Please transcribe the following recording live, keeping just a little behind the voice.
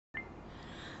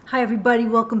Hi everybody,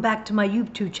 welcome back to my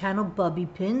YouTube channel, Bubbie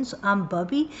Pins. I'm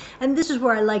Bubbie, and this is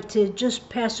where I like to just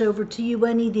pass over to you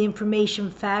any of the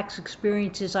information, facts,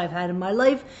 experiences I've had in my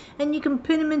life, and you can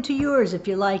pin them into yours if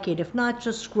you like it. If not,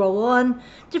 just scroll on.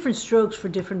 Different strokes for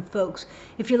different folks.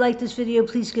 If you like this video,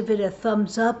 please give it a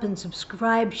thumbs up and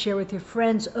subscribe, share with your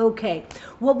friends. Okay,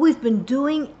 what we've been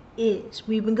doing is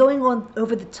we've been going on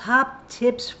over the top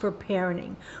tips for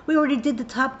parenting. We already did the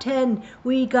top 10.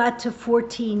 We got to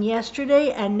 14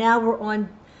 yesterday, and now we're on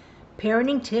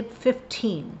parenting tip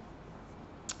 15.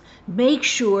 Make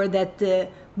sure that the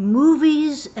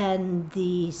movies and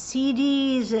the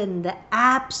CDs and the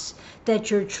apps that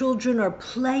your children are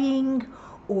playing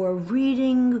or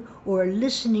reading or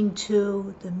listening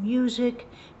to, the music,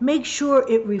 make sure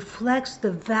it reflects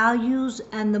the values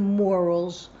and the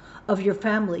morals of your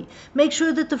family. Make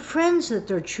sure that the friends that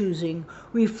they're choosing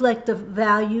reflect the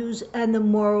values and the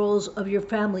morals of your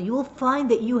family. You will find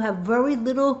that you have very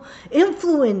little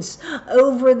influence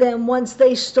over them once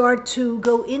they start to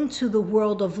go into the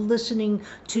world of listening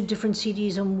to different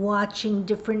CDs and watching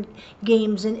different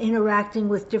games and interacting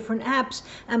with different apps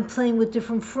and playing with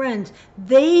different friends.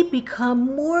 They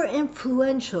become more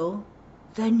influential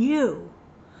than you.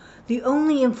 The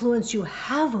only influence you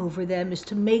have over them is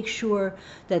to make sure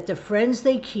that the friends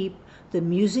they keep, the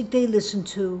music they listen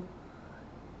to,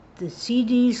 the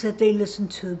CDs that they listen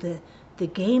to, the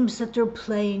games that they're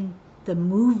playing, the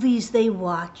movies they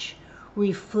watch,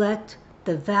 reflect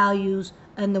the values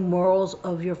and the morals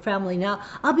of your family. Now,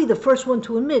 I'll be the first one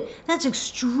to admit that's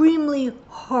extremely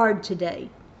hard today.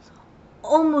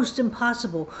 Almost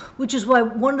impossible, which is why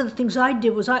one of the things I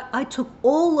did was I took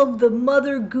all of the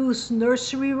Mother Goose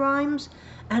nursery rhymes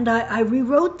and I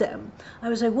rewrote them. I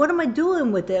was like, what am I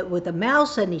doing with it? With a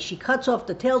mouse and she cuts off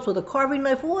the tails with a carving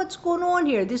knife. What's going on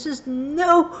here? This is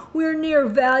nowhere near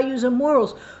values and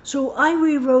morals. So I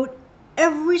rewrote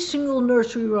every single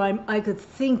nursery rhyme I could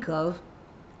think of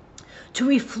to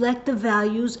reflect the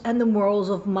values and the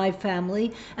morals of my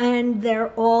family, and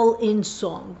they're all in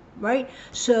song, right?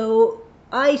 So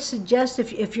I suggest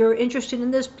if you're interested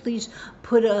in this, please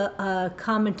put a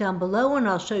comment down below and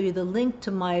I'll show you the link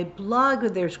to my blog.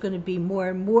 There's going to be more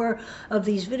and more of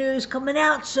these videos coming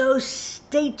out, so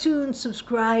stay tuned,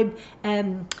 subscribe,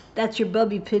 and that's your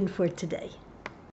Bubbie Pin for today.